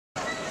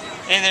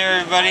Hey there,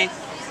 everybody.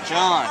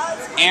 John,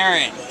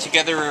 Aaron,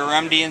 together we're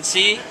Rum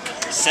DNC,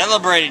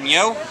 celebrating,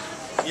 yo.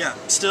 Yeah,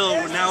 still,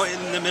 we're now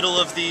in the middle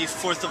of the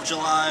 4th of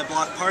July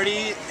block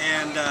party,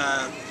 and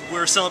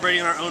we're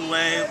celebrating in our own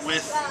way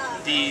with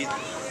the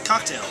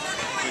cocktail,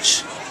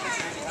 which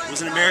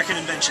was an American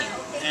invention.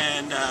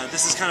 And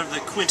this is kind of the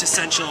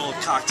quintessential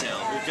cocktail.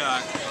 We've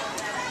got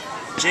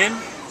gin,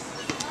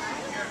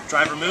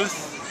 dry vermouth,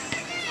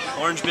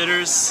 orange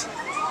bitters,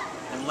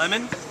 and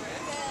lemon.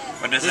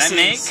 What does that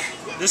make?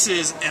 This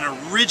is an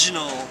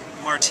original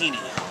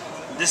martini.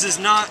 This is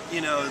not, you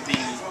know,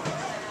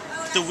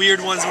 the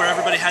weird ones where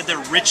everybody had their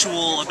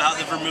ritual about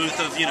the vermouth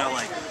of, you know,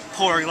 like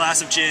pour a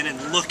glass of gin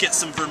and look at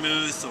some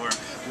vermouth or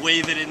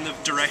wave it in the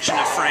direction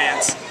of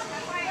France.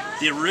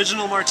 The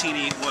original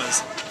martini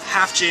was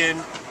half gin,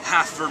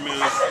 half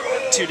vermouth,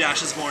 2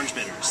 dashes of orange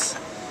bitters.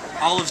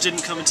 Olives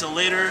didn't come until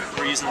later.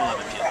 We're using a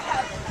lemon peel.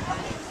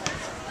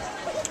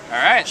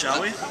 All right, shall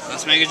we?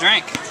 Let's make a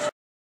drink.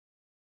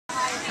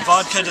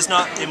 Vodka does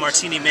not a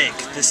martini make.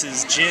 This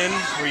is gin.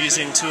 We're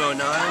using 209,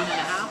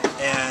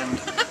 and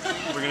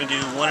we're going to do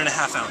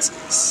 1.5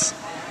 ounces.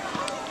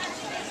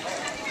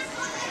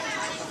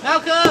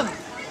 Malcolm!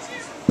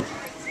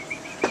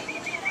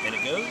 And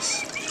it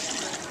goes.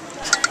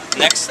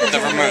 Next, the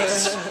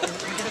vermouth.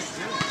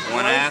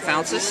 1.5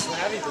 ounces.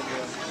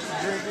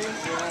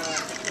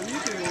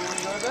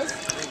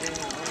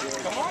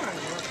 Come on.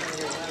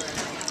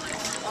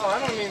 Oh, I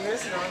don't mean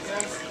this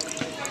nonsense.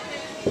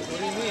 What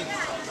do you mean?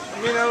 I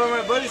mean over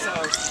at my buddy's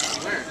house.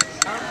 Where?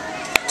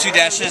 2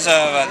 dashes of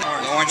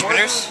orange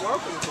bitters.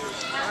 Welcome to.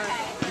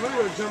 I'm gonna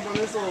go jump on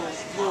this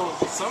little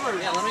summer.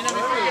 Yeah, let me know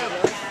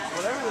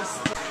whatever this.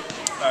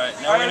 Alright,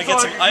 now we're going to get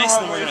some ice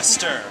and then we're going to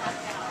stir.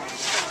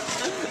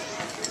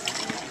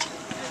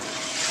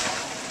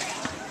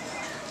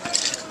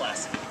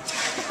 Classic.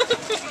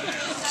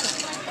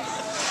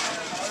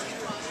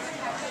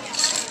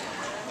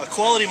 A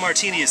quality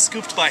martini is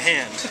scooped by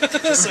hand,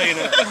 just so you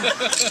know.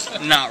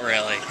 Not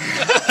really.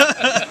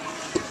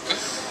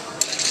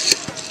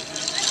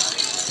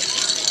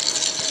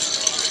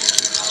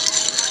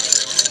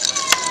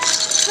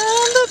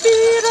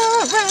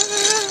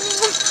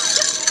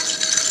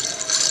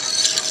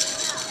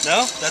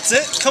 No? That's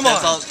it? Come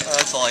on.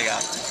 That's all I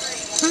got.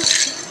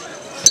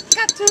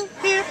 Got to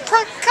hear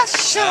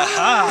percussion.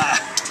 Aha!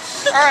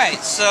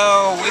 Alright,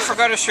 so we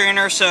forgot a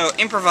strainer, so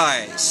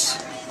improvise.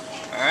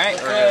 Alright,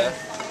 Okay.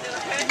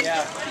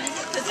 Yeah.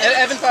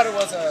 Evan thought it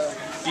was a...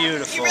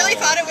 Beautiful. You really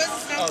thought it was a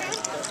snow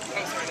cone?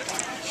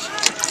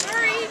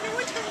 Sorry, no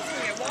one told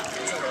me. I walked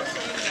through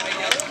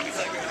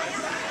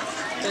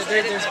the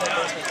There's one.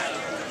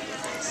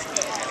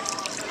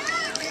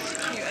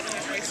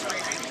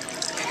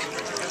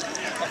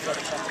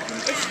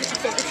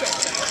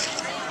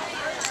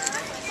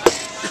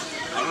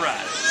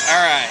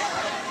 Alright.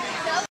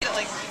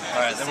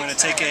 Alright, then we're going to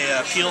take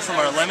a peel from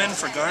our lemon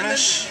for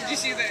garnish. Did you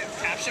see the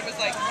caption was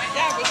like, my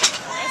dad was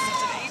impressed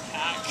with an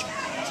 8-pack.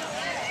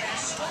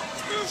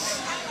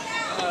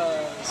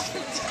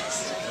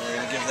 We're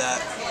going to give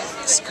that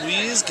a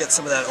squeeze, get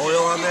some of that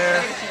oil on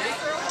there.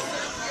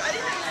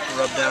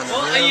 Rub down the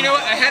rim. You know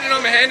what? I had it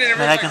on my hand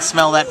and I can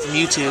smell that from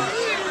YouTube.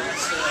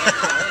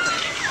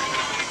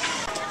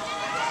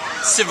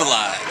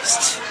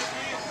 Civilized.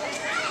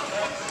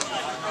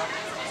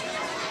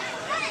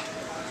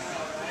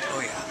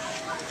 Oh yeah.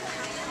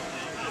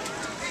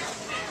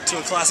 To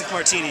a classic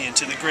martini and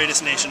to the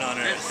greatest nation on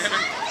earth.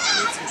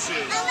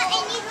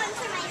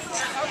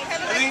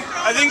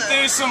 I think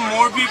there's some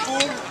more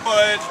people,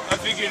 but I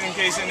figured in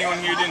case anyone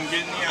here didn't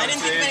get any, I would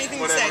say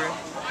whatever.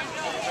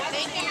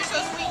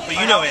 But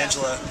you know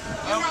Angela.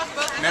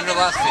 Remember the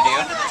last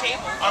video?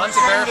 I'll have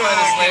to verify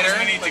this later,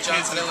 but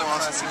Johnson didn't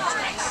want to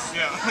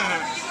Yeah.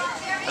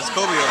 That's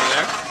Kobe over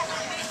there.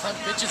 Let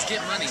bitches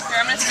get money.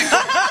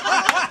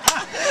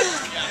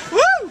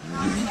 Woo!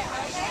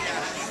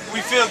 We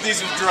filled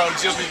these with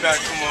drugs. You'll be back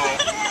tomorrow.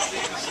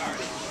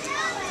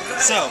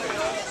 So,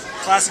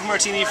 classic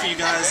martini for you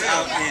guys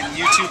out in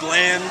YouTube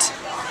land.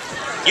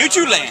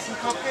 YouTube land.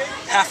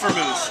 Half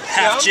vermouth,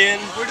 half gin,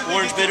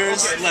 orange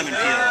bitters, lemon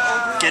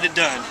peel. Get it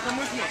done.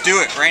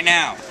 Do it right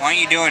now. Why aren't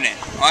you doing it?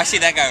 Oh, I see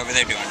that guy over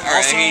there doing it.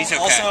 Alright, he's okay.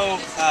 Also,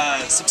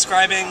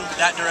 subscribing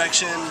that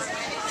direction.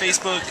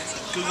 Facebook,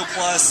 Google+,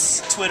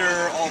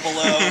 Twitter, all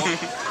below,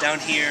 down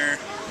here,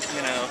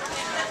 you know.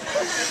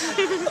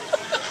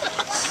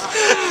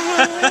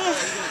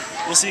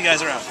 We'll see you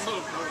guys around.